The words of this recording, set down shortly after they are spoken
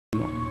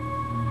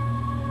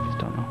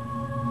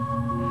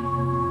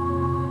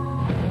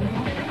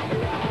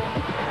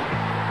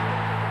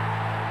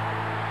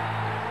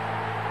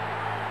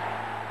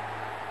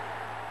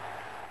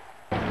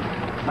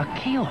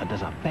Sheila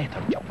does a better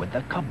job with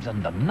the cubs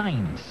and the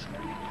nines.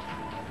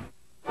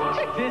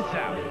 Check this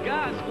out.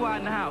 God squad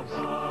in the house.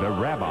 The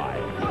rabbi,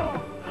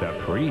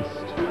 the priest,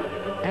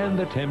 and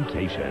the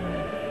temptation.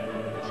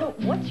 So,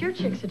 what's your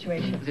chick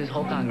situation? This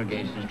whole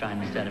congregation is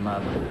trying to set him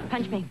up.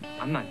 Punch me.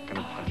 I'm not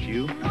gonna punch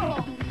you.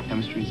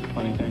 Chemistry's a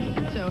funny thing.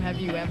 So, have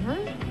you ever?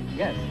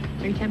 Yes.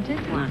 Are you tempted?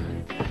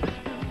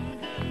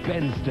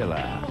 Ben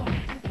Stiller,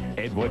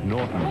 Edward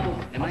Norton.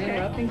 Am I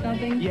interrupting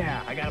something?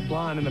 Yeah, I got a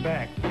blonde in the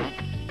back.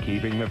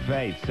 Keeping the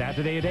Faith,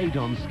 Saturday at 8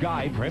 on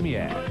Sky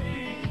Premiere.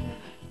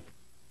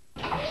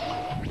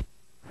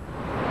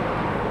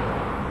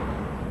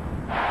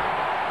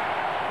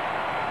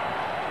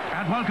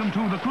 And welcome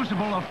to the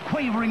crucible of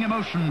quavering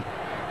emotion.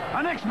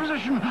 An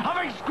exposition of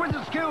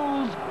exquisite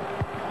skills.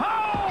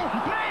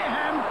 Oh,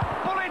 mayhem!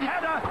 Bullet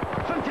header!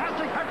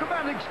 Fantastic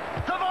acrobatics!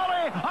 The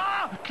volley!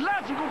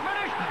 Classical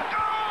finish!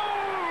 Goal!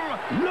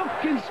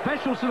 Look in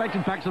special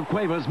selected packs of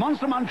Quavers,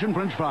 Monster Munch and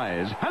French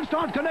fries. And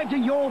start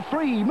collecting your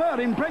free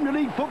Merlin Premier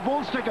League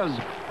football stickers.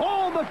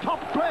 All the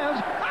top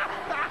players.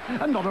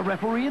 And not a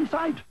referee in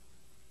sight.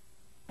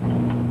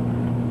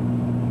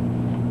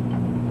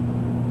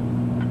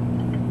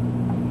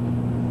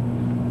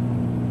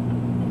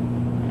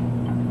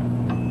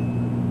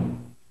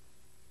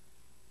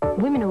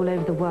 Women all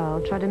over the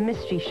world tried a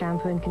mystery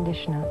shampoo and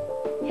conditioner.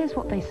 Here's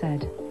what they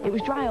said. It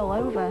was dry all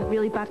over,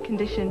 really bad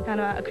condition, kind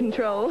of out of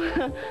control.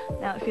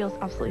 Now it feels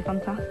absolutely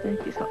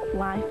fantastic. It's got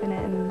life in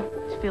it and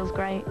it feels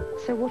great.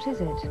 So what is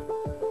it?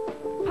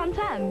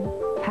 Pantene.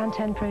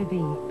 Pantene Pro V,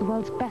 the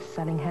world's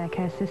best-selling hair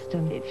care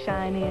system. It's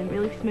shiny and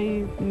really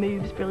smooth,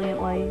 moves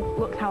brilliantly,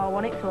 looks how I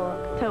want it to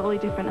look. Totally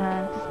different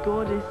hair, just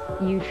gorgeous.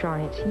 You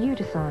try it, you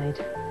decide.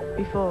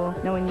 Before,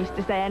 no one used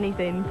to say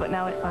anything, but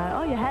now it's like,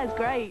 oh, your hair's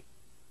great.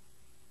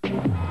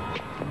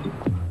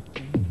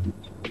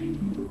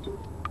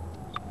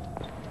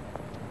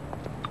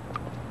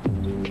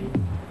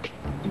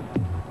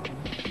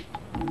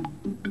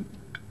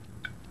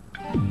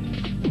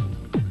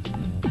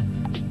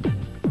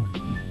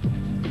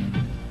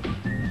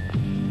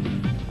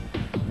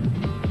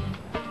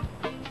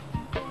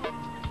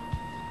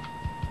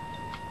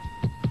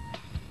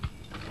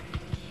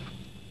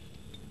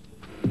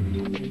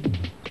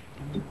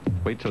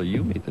 Wait till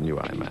you meet the new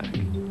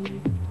iMac.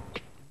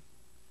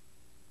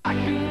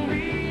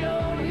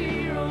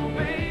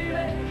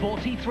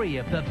 43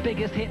 of the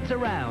biggest hits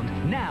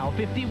around, now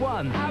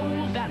 51.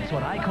 That's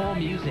what I call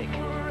music.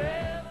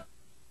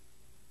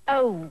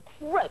 Oh,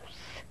 gross.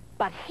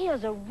 But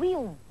here's a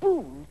real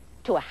boon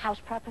to a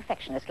house-proud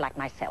perfectionist like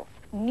myself.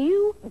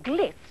 New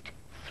Glist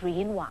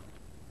 3-in-1.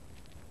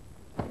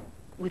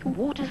 With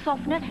water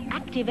softener,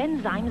 active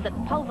enzymes that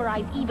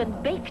pulverize even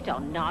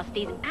baked-on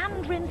nasties,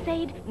 and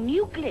Rinse-Aid,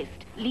 New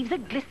Glist leaves a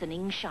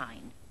glistening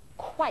shine.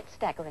 Quite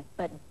staggering.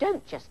 But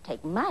don't just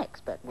take my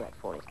expert word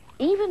for it.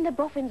 Even the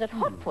boffins at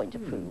Hotpoint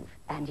approve.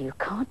 And you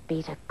can't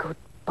beat a good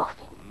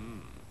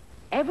boffin.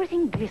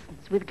 Everything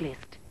glistens with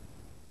Glist.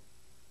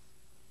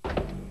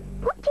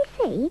 What do you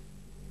see?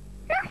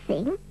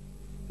 Nothing.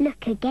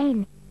 Look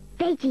again.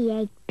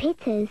 Veggie egg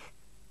pitters.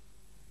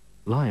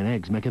 Lion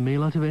eggs make a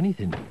meal out of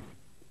anything.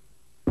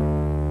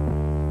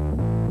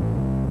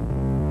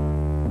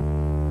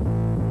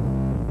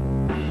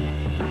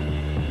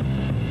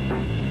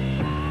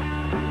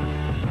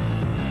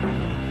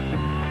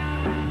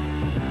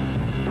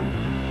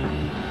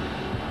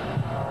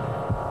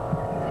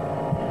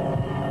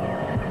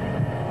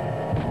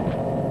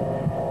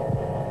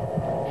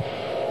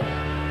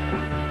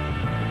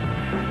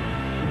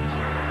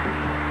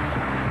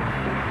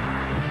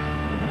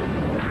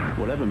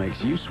 Whatever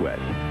makes you sweat,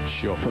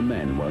 Shop for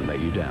Men won't let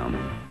you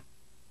down.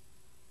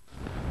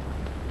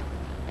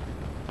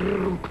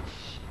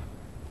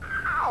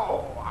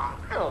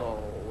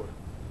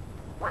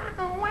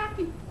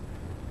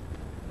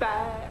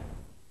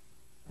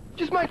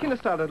 Just making a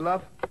salad,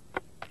 love.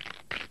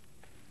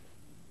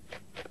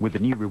 With the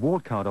new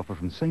reward card offer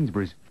from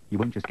Sainsbury's, you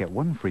won't just get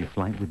one free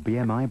flight with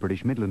BMI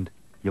British Midland.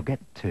 You'll get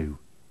 2.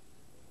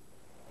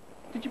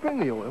 Did you bring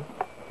the oil?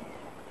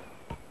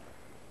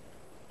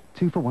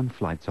 2-for-1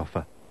 flights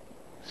offer.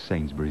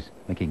 Sainsbury's,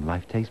 making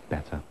life taste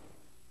better.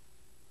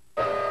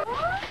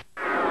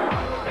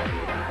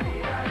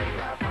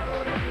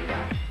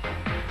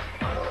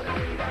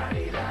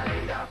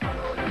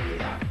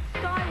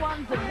 Sky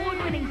One's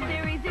award-winning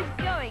series is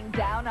going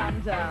down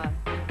under.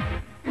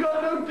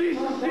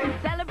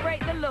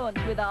 Celebrate the launch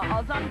with our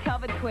Oz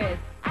Uncovered quiz.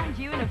 And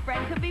you and a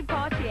friend could be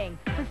partying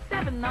for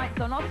 7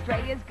 nights on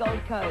Australia's Gold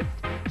Coast.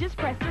 Just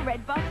press the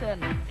red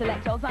button,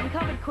 select Oz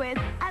Uncovered quiz,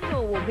 and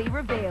all will be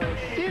revealed.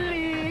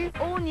 Silly!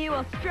 All new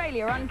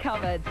Australia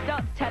Uncovered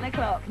starts 10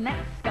 o'clock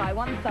next Sky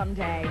One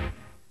Sunday.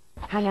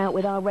 Hang out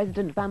with our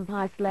resident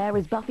vampire slayer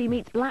as Buffy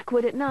meets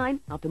Blackwood at 9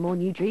 after more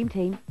new Dream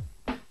Team.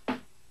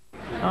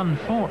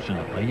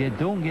 Unfortunately, you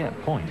don't get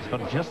points for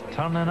just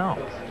turning up.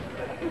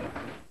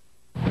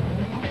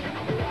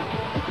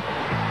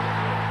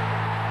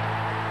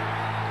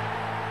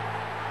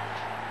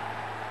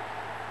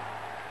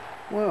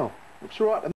 Well, looks all right to